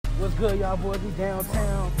What's good, y'all boys? We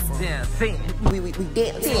downtown. Downtown. We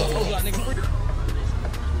downtown.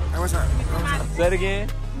 Hey, what's up? Say it again.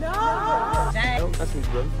 No. That's me,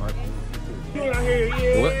 brother.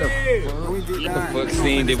 What the fuck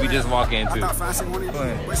scene did we just walk into? I thought Fashion wanted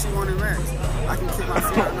but she wanted racks. I can kick my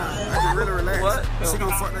feet or not. I can really relax. What? She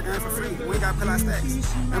gon' fuck the game for free. We got pill out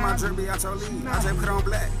stacks. And my drip be out your league. I just put on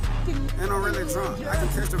black. And I'm really drunk. I can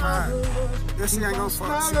catch the vibe. If she ain't gon'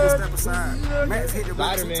 fuck, she can step aside. Max hit the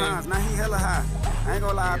block 2 times. Now he hella high. I ain't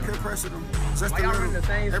gon' lie, I peer pressured him. Just a little.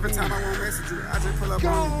 Every time I want to message you, I just pull up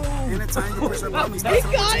on you. Anytime you push up on me, stop what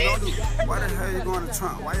you gon' do. Why the hell you going to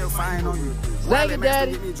Trump? Why your fire on you? Why the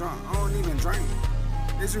man get me drunk? I don't even drink.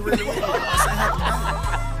 Is you really with me?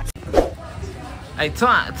 Hey,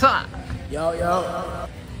 talk. Yo.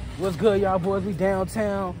 What's good, y'all boys? We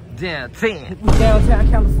downtown. Downtown. We downtown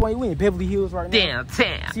California. We in Beverly Hills right now.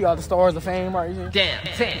 Downtown. See all the stars of fame right here.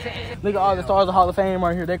 Downtown. Look at all the stars of Hall of Fame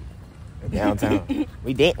right here. They Downtown.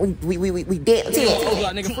 We downtown.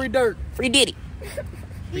 nigga, free dirt. Free Diddy.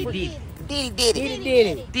 Diddy.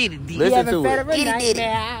 Diddy. Listen to it. Diddy.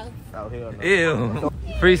 Oh, hell no. Ew.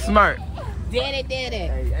 Free smart. Hey,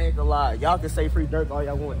 I ain't gonna lie. Y'all can say free dirt all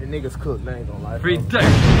y'all want. The niggas cook. I ain't gonna lie. Free dirt.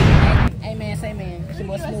 Hey man, say man. She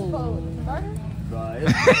more smooth.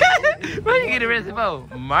 What you get arrested for?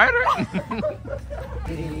 Murder?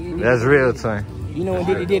 That's real time. You know when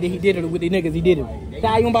Diddy did it, he did it with the niggas, he did it.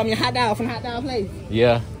 Dad, you wanna buy me a hot dog from Hot Dog Place?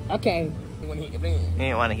 Yeah. Okay. You wanna hit the blunt? You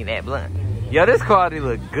ain't wanna hit that blunt. Yo, this quality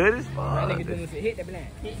look good as fuck. That nigga doing hit the blunt.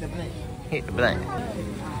 Hit the blunt. Hit the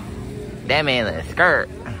blunt. That man look skirt.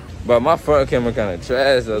 But my front camera kind of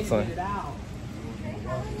trash though, son.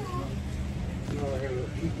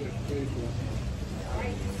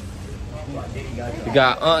 You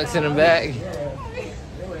got unks in the back.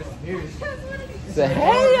 Say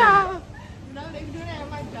hey y'all. No, they do that at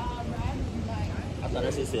my job, right? I thought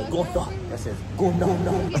that shit said go no. That says go no.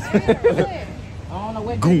 I don't know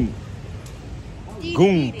what. Goon.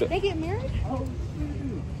 Goon. They get married?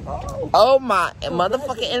 Oh my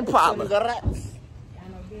motherfucking Impala.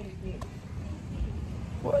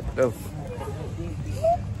 What the f?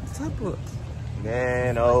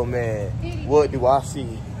 Man, oh man, what do I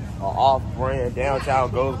see? An off-brand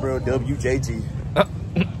downtown Goldsboro WJG.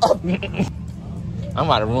 I'm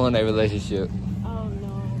about to ruin that relationship. Oh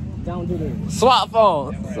no. Don't do that. Swap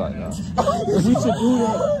phone. It's like, no. You should do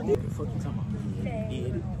that. What the fuck you talking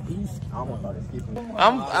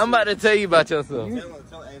about? I'm about to tell you about yourself.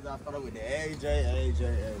 Tell I started with the AJ.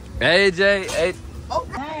 AJ. Oh,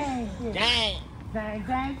 Dang.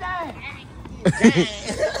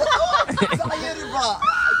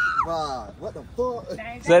 what the fuck?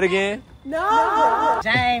 Say it again. No.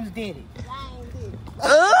 James did it.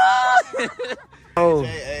 Oh.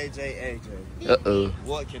 AJ. Uh-oh.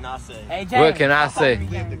 What can I say? Hey, James. What can I say? You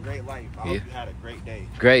lived a great life. I hope you had a great day.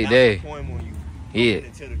 Great That's day. the poem on you. Yeah. To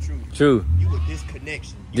tell the truth. True. You a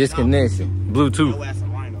disconnection. Disconnection. Bluetooth. Your ass a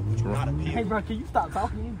lineup, but you're not a Hey, pig. bro, can you stop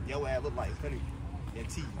talking? Your ass look like honey. And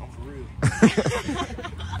T, I'm for real.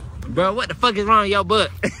 Bro, what the fuck is wrong with your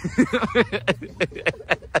butt? What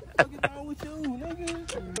is wrong with you,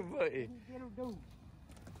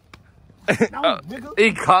 nigga?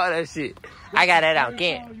 He caught that shit. I got that on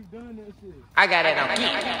camp. I got that on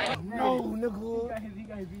camp. No, nigga.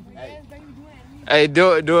 Hey,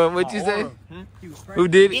 doing what you say? Who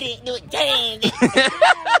did it? Do it, James.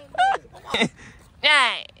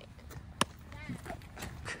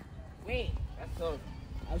 Wait.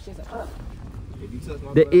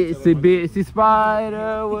 The itsy bitsy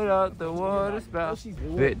spider without the water spout. The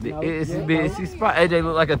itsy bitsy spider. AJ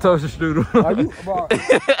look like a toaster strudel. Are you, bro?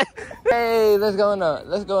 Hey, let's go in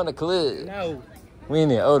the club. No. We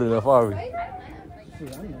ain't even old enough, are we?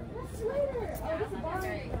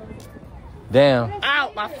 Damn.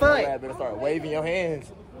 Ow, my You foot. better start waving your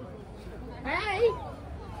hands. Hey.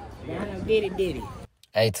 Did it.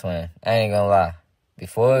 Hey, twin, I ain't gonna lie.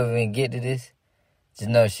 Before we even get to this, just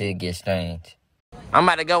know shit get strange. I'm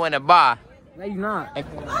about to go in the bar. No, you not. He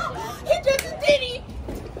just as Diddy.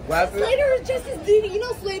 What? Slater is just as Diddy. You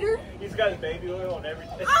know Slater? He's got his baby oil on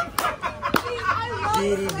everything. I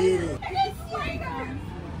love Diddy. Slater.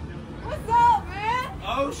 What's up, man?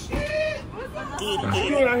 Oh shit! What's up? What you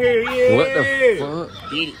doing out here? Yeah. What the fuck?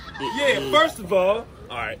 Yeah. First of all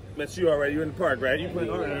right. Met you already. You're in the park, right? You playing?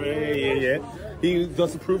 All right. Yeah. He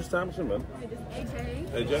does some proofs time. What's your name?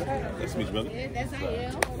 AJ. Nice to meet you, brother. That's I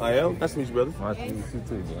I am. Nice to meet you, brother. Nice to meet you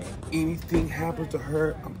too, man. Anything happens to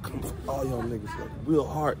her, I'm coming for all y'all niggas like real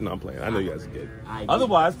hard. No, I'm playing. I know you guys are good.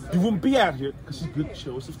 Otherwise, you wouldn't be out here because she's good to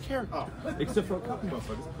show us his character. Except for a couple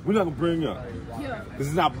motherfuckers. We're not gonna bring you up. Yeah. This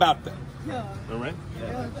is not about that. Yeah. All right?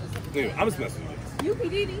 Anyway, I'm just messing with you. You be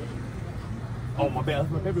Diddy. Oh, my bad.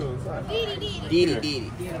 That's my baby on the side. Diddy.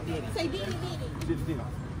 Diddy. Say Diddy.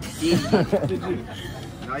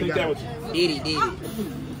 Take that with you. Diddy.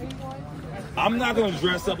 I'm not gonna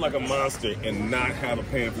dress up like a monster and not have a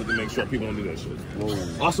pamphlet to make sure people don't do that shit.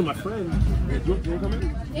 Whoa. Also, my friend, you want to come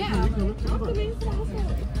in? Yeah. I'll come in.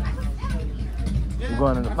 We're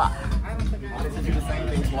going in the box.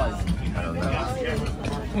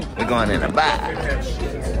 We're going in the box.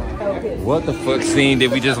 What the fuck scene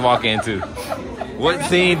did we just walk into? What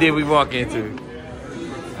scene did we walk into?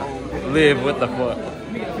 Liv, what the fuck?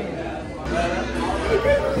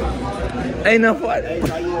 Ain't no what?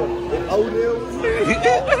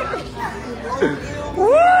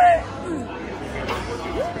 What?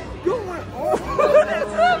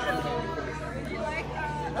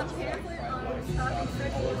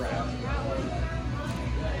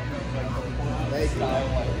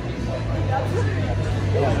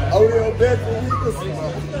 Odell Beckham.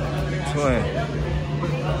 Twin.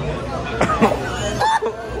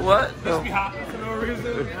 What? Just be hot for no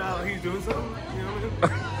reason. He's doing something. You know what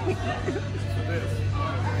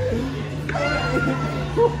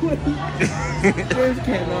This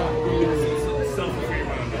cannot be.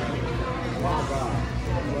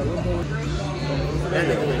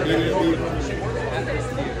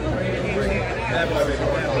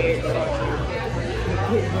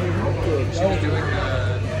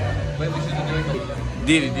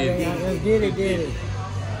 Diddy. Diddy.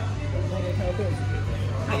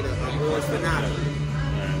 Awards Fanata.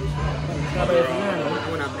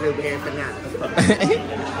 When I blueberry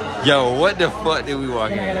Fanata. Yo, what the fuck did we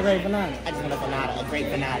walk in? I just want a great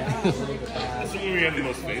Fanata.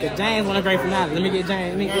 the James want a great Fanata. Let me get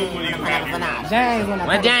James. James want a Fanata.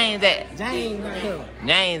 Where James at? James right here.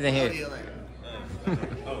 James in here.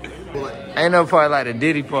 Ain't no party like the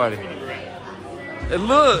Diddy party. And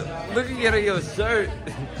look at your shirt.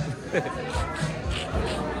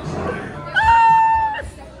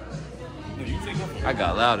 I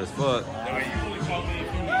got loud as fuck.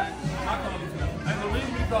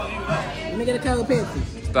 Let me get a cold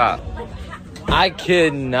Pepsi. Stop. I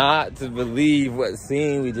could not believe what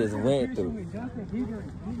scene we just went through.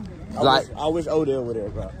 Like, I wish Odell were there,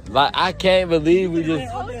 bro. like I can't believe we just.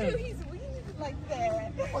 Oh, dude, he's like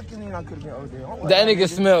that. What you mean I could have been Odell? That nigga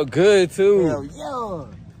smelled good too. Hell yeah.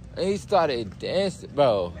 And he started dancing,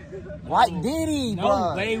 bro. Like Diddy,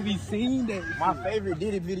 bro. No way we seen that. My favorite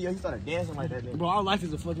Diddy video, he started dancing like that. Bro, our life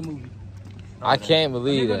is a fucking movie. I can't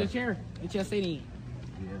believe Go to that. the chair. The chair sit in.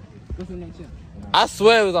 What's in that chair? I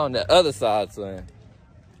swear it was on the other side, son.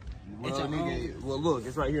 Well, nigga, well, look,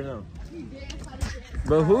 it's right here now.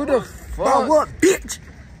 But who the fuck? Bro, what, bitch?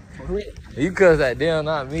 You cuss that damn,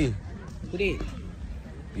 not me. Who did?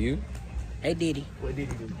 You? Hey, Diddy. What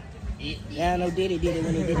Diddy do? Yeah, I know Diddy did it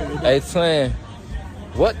when he did it. Hey, twin.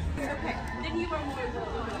 What?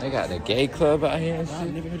 They got the gay club out here and I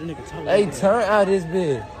shit. never heard a nigga talk Hey, like that. turn out this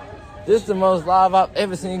bitch. This the most live I've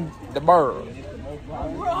ever seen the bird.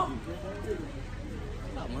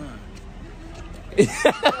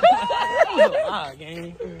 Ah,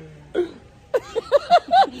 gang.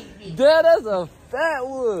 Dad, that's a fat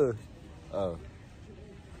wood. Oh.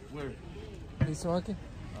 Where? He smoking?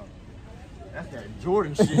 That's that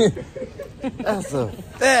Jordan shit. That's a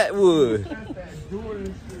fat wood. That's that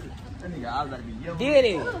Jordan shit. That nigga, I was about to be yelling.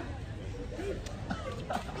 Diddy.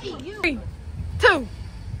 3, 2.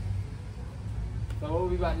 So what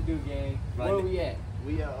we about to do, gang? Where we at?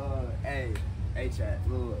 We hey chat,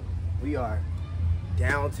 look, we are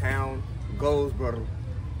downtown Goldsboro,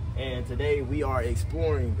 and today we are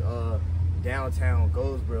exploring downtown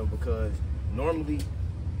Goldsboro because normally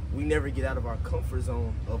we never get out of our comfort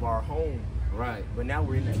zone of our home, Right. but now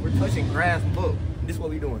we're touching grass. Look, this is what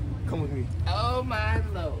we doing. Come with me. Oh my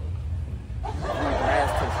lord. Grass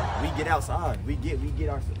touching. We get outside. We get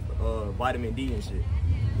our vitamin D and shit.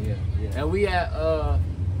 Yeah. Yeah. And we at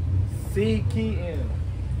C Keaton.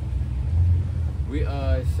 We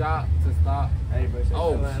shop to stop. Hey, bro.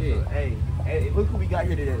 Oh, shit. Hey, look who we got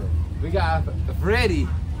here today. We got Freddie.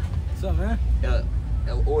 What's up, man?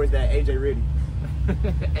 Or is that AJ Reddy?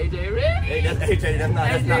 AJ Reddy. Hey, that's AJ.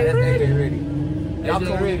 That's AJ AJ Reddy. Y'all AJ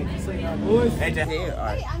come Reddy. with me. AJ. Yeah, all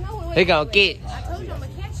right. I know what He gonna get. I told you I'm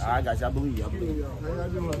gonna catch you. All right, guys. I believe you.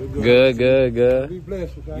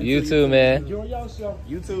 Good. You too, man.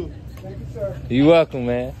 You too. You welcome,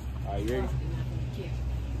 man. All right, you ready?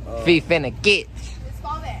 Feet finna get. Let's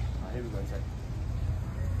fall back. All right, here we go.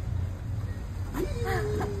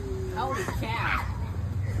 Holy cow.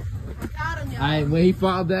 Got him, y'all. Alright, when he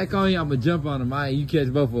fall back on you, I'ma jump on him. Alright, you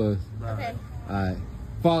catch both of us. Okay. Alright.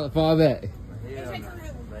 Fall back. Yeah, Take a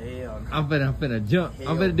ribbon. hell I'm finna jump.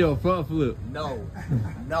 I'm finna do a front flip. no.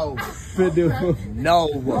 Finna do a front. No.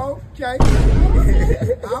 Okay.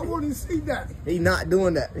 I want to see that. He not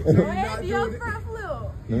doing that. Go ahead, do your front flip.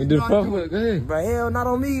 Let me do the front flip. Go ahead. But hell, not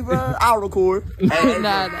on me, bro. I'll record. Hey,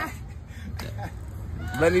 Nah.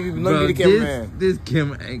 Let me be Bro, the cameraman. this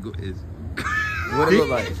camera angle is. What it look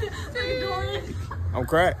like? I'm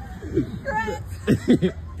cracked.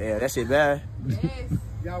 Yeah, that shit bad. Yes.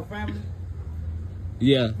 Y'all family?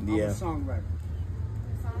 Yeah. I'm a songwriter.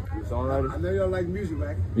 I Songwriter. know y'all like music,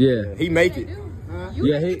 right? Yeah. He make it. Huh? You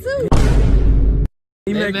Yeah, make he- it too.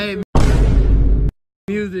 He made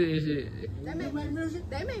music and shit. They make music.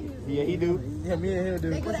 They make music. Yeah, he do. Yeah, me and him do.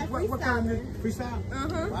 They good at What kind of freestyle. music? Freestyle?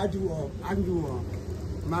 Uh-huh. I can do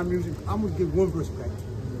my music. I'm gonna give one verse back.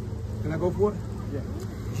 Can I go for it? Yeah.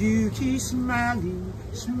 You keep smiling,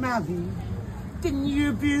 smiling, then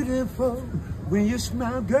you're beautiful. When you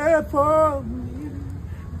smile, girl, for me,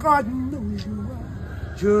 God knows you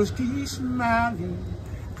are. Just keep smiling,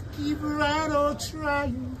 keep right on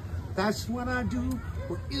trying. That's what I do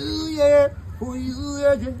for you, yeah, for you,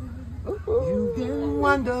 yeah, yeah. You've been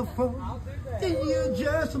wonderful. Then you're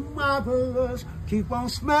just marvelous. Keep on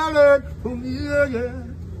smiling for me, yeah, yeah.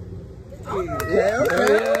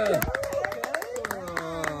 Yeah.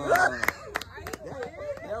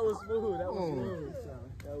 That was smooth. That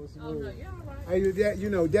was smooth. Hey, that, you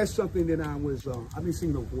know, that's something that I was, I've been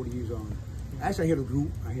singing over 40 years on. Actually, I had a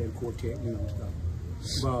group, I had a quartet, you know, stuff.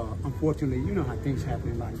 But unfortunately, you know how things happen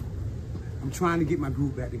in life. I'm trying to get my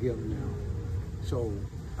group back together now. So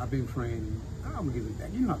I've been praying, I'm gonna give it back.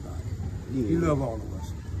 You know how God is. Yeah. He love all of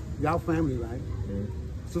us. Y'all family, right?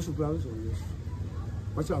 Sister brothers or yes?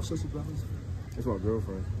 What's y'all sister brothers? That's my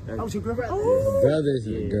girlfriend. That was your girlfriend? Oh! Brothers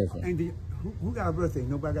and girlfriend. And who got a birthday?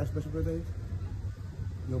 Nobody got a special birthday?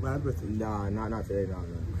 Nobody got a birthday? Nah, not today, no.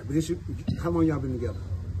 But this, how long y'all been together?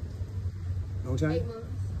 Long time? 8 months.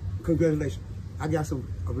 Congratulations. I got a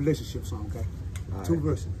relationship song, okay? All 2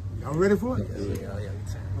 verses. Y'all ready for it? Yeah.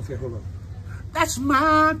 Okay, hold on. That's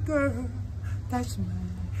my girl. That's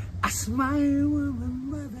my woman,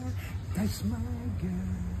 mother. That's my girl.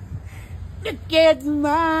 Look at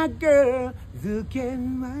my girl. Look at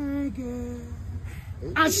my girl.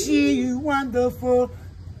 I see you wonderful.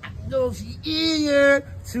 I know she is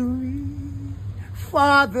to me.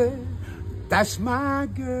 Father, that's my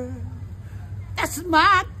girl. That's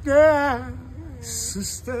my girl.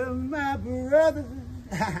 Sister, my brother.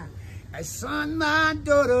 My son, my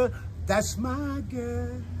daughter. That's my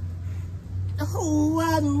girl. The whole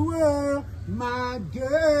wide world, my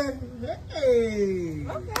girl. Hey.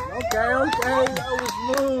 Okay. That was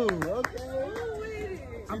smooth. Okay.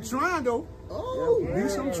 I'm trying though. Oh, at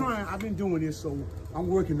least I'm trying. I've been doing this, so I'm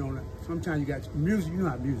working on it. Sometimes you got music. You know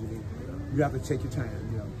how music is. You have to take your time.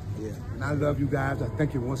 You know. Yeah. And I love you guys. I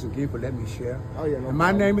thank you once again for letting me share. Oh yeah. No And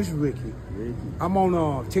my problem. name is Ricky. I'm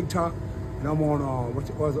on TikTok, and I'm on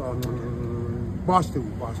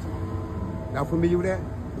Boston. Y'all familiar with that?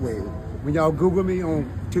 Wait. When y'all Google me on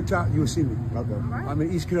TikTok, you'll see me. Okay. I'm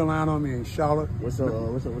in East Carolina. I'm in Charlotte. What's up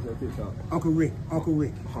TikTok? Uncle Rick. Uncle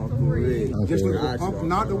Rick. Just look Rick. for Uncle,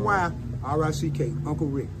 not the Y, R-I-C-K. Uncle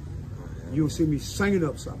Rick. You'll see me singing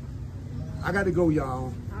up something. I got to go,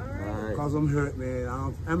 y'all. Cause I'm hurt, man.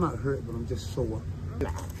 I'm not hurt, but I'm just sore.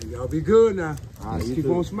 Y'all be good now. Just keep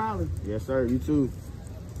on smiling. Yes, sir. You too.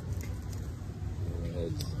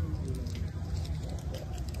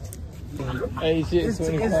 Hey, shit, It's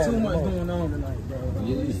too much going on tonight, bro.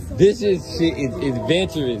 This is shit is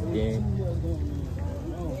adventurous, gang.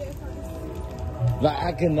 Like,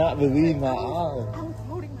 I cannot believe my eyes. I was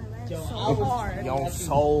holding my leg so hard. Your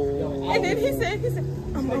soul. And then he said,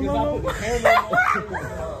 I'm alone. It's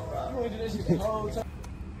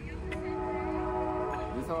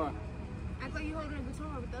hard. I thought you holding a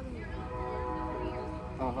guitar with the other hand.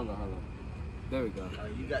 Oh, hold on. There we go.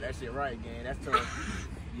 You got that shit right, gang. That's tough.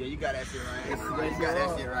 Yeah, you got that shit right. You got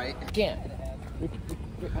that shit right. Can't.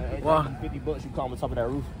 Well, $50 you climb on top of that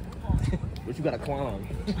roof. But you gotta climb.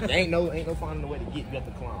 There ain't no finding a way to get. You have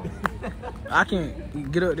to climb. I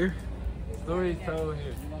can't get up there. Story's told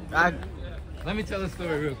here. Let me tell a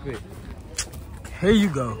story real quick. Here you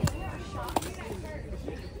go.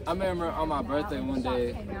 I remember on my birthday one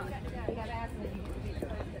day,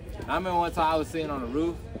 I remember one time I was sitting on the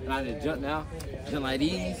roof and I just jumped out, jumped like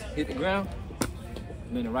these, hit the ground,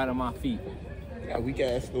 and then right on my feet. Got a weak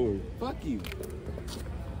ass story. Fuck you.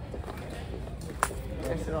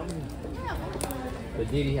 But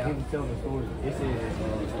did he have? Tell the story. This is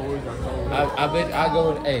stories I told. I bet I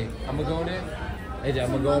go. Hey, I'm gonna go in there. Hey,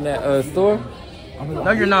 I'm gonna go in that store.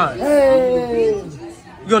 No, you're not. Hey.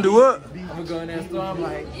 You gonna do what? I'm gonna go in that store. I'm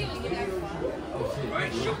like,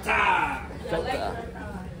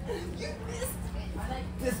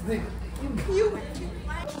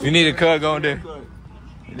 You need a cut going there.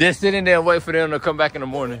 Just sit in there and wait for them to come back in the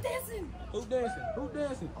morning. Who dancing? Who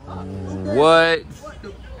dancing? What?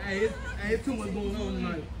 Hey, it's too much going on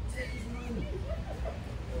tonight.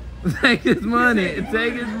 Take his money.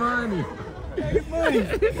 Take his money.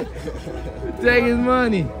 Take his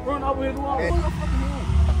money. Run over his wall.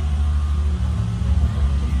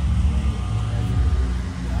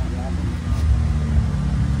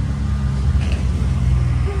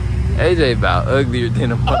 AJ about uglier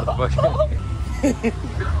than a motherfucker.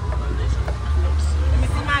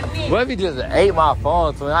 What if he just ate my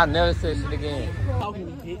phone so I never said shit again?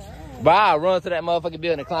 But I'll run to that motherfucking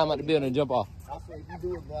building and climb out the building and jump off. I said, if you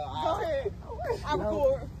do it, boy, Go ahead. I'm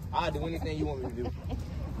cool. I'll do anything you want me to do.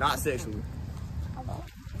 Not sexually.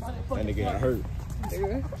 That nigga got hurt.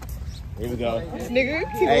 Here we go. This nigga,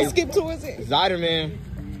 he gonna skip towards it. Zyder, man.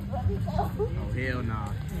 Oh, hell nah.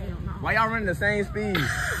 Why y'all running the same speed?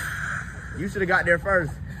 You should have got there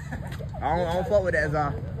first. I don't fuck with that, Zy.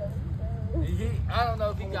 I don't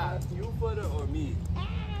know if he got you footer or me.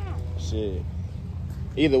 Shit.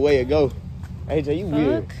 Either way it go. AJ, you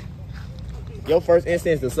weird. Your first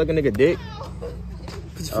instance to suck a nigga dick?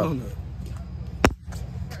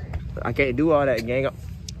 I can't do all that, gang.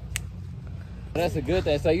 That's a good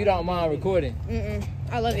thing. So you don't mind recording?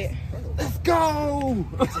 I love it. Let's go!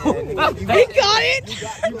 He got it.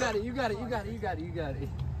 You got it. You got it. You got it. You got it. You got it.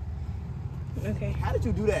 Okay. How did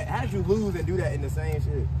you do that? How did you lose and do that in the same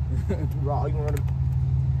shit? Raw, you gonna run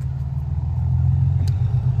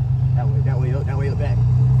that way up back.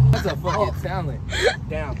 That's a fucking talent.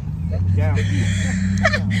 Down. Down.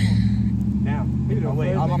 Oh,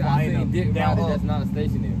 wait, I'm up I seen dick down riding up. that's not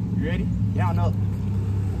stationary. You ready? Down up.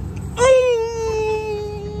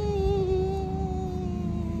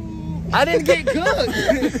 I didn't get cooked.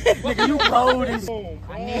 Nigga, you cold as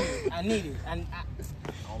I need it.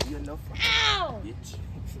 Oh, you enough for Ow! bitch.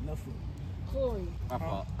 Enough for Chloe. My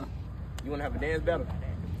fault. You wanna have a dance battle?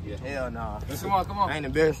 Yeah. Hell nah. Come on, come I on. ain't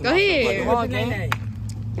embarrassing. Go ahead. Come on, What's your gang. name?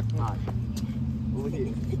 Alright. Over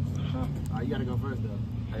here. Alright, you gotta go first though.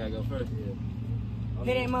 I gotta go first. Hit that I'm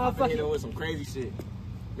finna hit motherfucker. him with some crazy shit.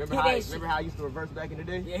 Remember Hit how, that shit. remember how I used to reverse back in the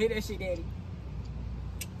day? Yeah, hit that shit, daddy.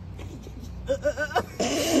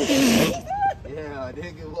 Yeah,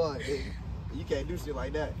 nigga, what? Nigga. You can't do shit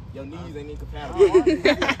like that. Your knees ain't incompatible.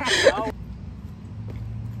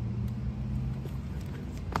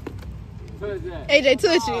 Who's that? AJ,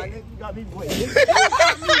 touch Oh, it. nigga, you got me waiting.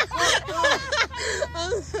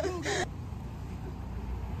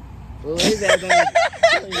 Well, his ass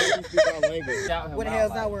don't speak our language. Shout him Where the out, hell's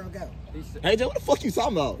like, that world go? Hey, Joe, what the fuck you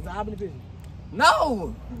talking about? It's all in the business.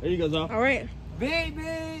 No! There you go, Joe. All right.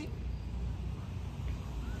 Baby!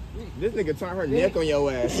 This nigga turned her neck on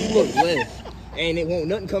your ass. She looked left. And it won't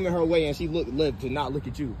nothing coming her way, and she looked left to not look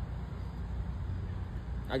at you.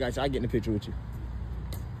 I got you. I get in the picture with you.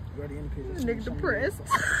 You already in the picture. Nigga depressed.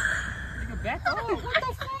 Nigga, back up. What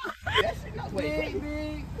the fuck? That shit not Big.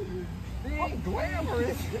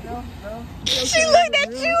 glamorous. She looked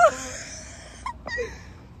at you.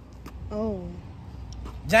 Oh.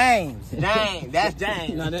 James. James. That's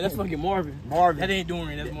James. No, that's fucking Marvin. Marvin. That ain't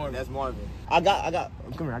Dorian, that's Marvin. That's Marvin. I got.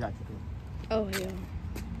 Come here, I got you. Oh, yeah.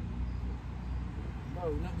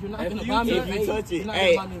 Bro, you're not If gonna you- buy me If you touch it,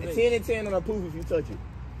 hey, 10 and 10 on a poof if you touch it.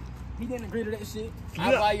 He didn't agree to that shit.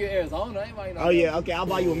 I buy you Arizona. I ain't buy you no Oh yeah, okay, I'll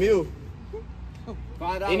buy you a meal.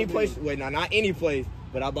 $5 Any meal. place, wait, not any place,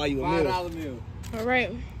 but I'll buy you a meal. $5 meal. All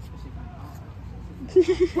right.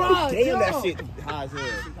 Bro, Damn, that shit high as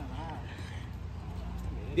hell.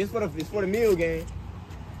 This for the meal game.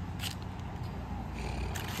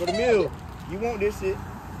 For the meal, you want this shit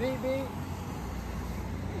Big.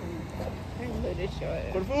 I can look at your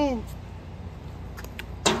ass. for the food.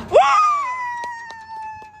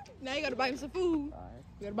 Now you gotta buy him some food.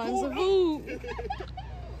 You gotta buy him some food.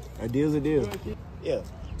 A deal's a deal. Yeah.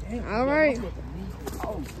 All right.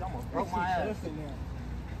 Oh, shit, I almost broke my ass.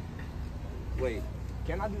 Wait,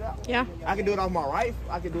 can I do that? Yeah. I can do it off my right.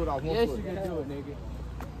 I can do it off one Yes, foot. you can do it, nigga.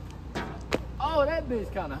 Oh, that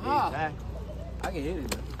bitch kind of hot. Exactly. I can hit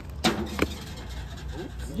it.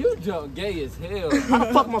 You jump gay as hell. How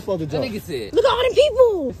the fuck am I supposed to That jump? nigga said. Look at all them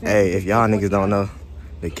people. Hey, if y'all niggas don't know,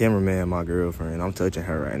 the cameraman, my girlfriend, I'm touching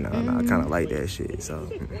her right now, and I kind of like that shit, so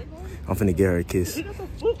I'm finna give her a kiss.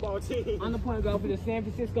 I'm the point guard for the San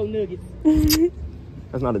Francisco Nuggets.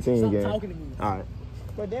 That's not a team Stop game. talking to me. All right.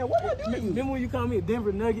 But damn, what I do to you? Remember when you called me a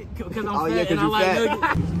Denver Nugget? Because I'm Oh, fat yeah, 'cause and I you like fat.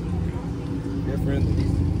 nuggets. They're friendly.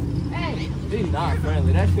 He's not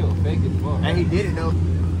friendly. That shit was fake as fuck. And he did it though.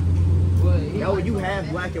 Yo, you have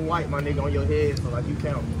black and white, my nigga, on your head, so like you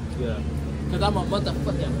count. Yeah. Cause I'm a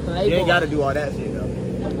motherfucking playboy. You ain't gotta do all that shit though.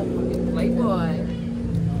 Motherfucking playboy.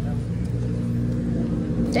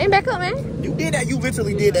 Jane, back up, man. You did that. You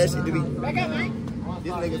literally did that shit to me. Back up, man.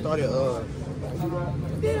 This nigga started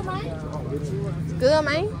Good, man. It's good,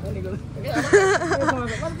 man.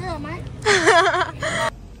 What's good, man?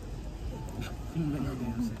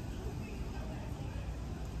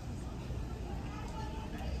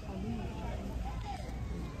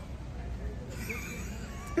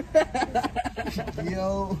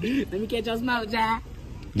 Yo. Let me catch your smoke, John.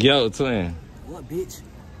 Yo, twin. What, bitch?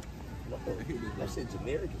 That shit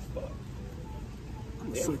generic as fuck. I'm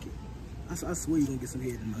gonna suck it. I swear you gonna get some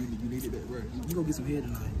head tonight. You needed that, right? You gonna get some head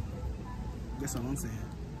tonight. That's all I'm saying.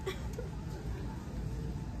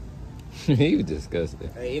 He was disgusting.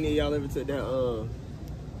 Hey, any of y'all ever took that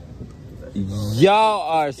Y'all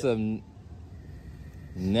are some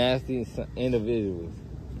nasty individuals.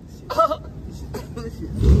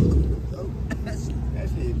 that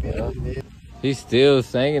shit big. He's still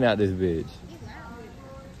singing out this bitch.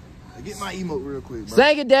 Get my emote real quick, bro.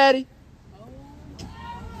 Sing it, daddy.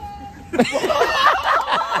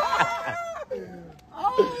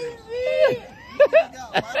 Oh shit!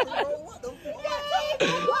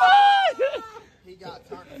 He got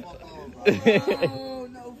turned the fuck on, bro. Oh,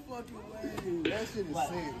 no fucking way. That shit is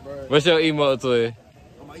sick, bro. What's your emote, twin?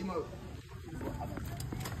 Oh, my emote.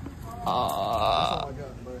 Uh, That's all I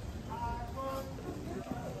got, bro.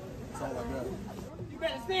 That's all I got. You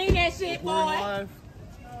better sing that shit, boy.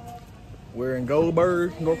 We're in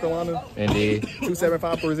Goldberg, North Carolina, Indeed.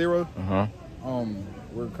 27530. Uh-huh.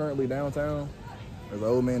 We're currently downtown. There's an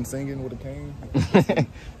old man singing with a cane.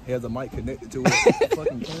 He has a mic connected to his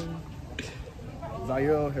fucking cane.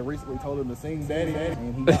 Zaire had recently told him to sing Daddy,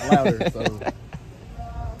 and he got louder, so.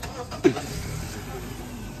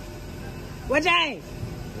 What, James?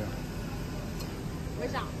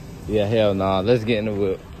 Yeah, hell nah. Let's get in the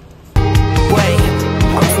whip.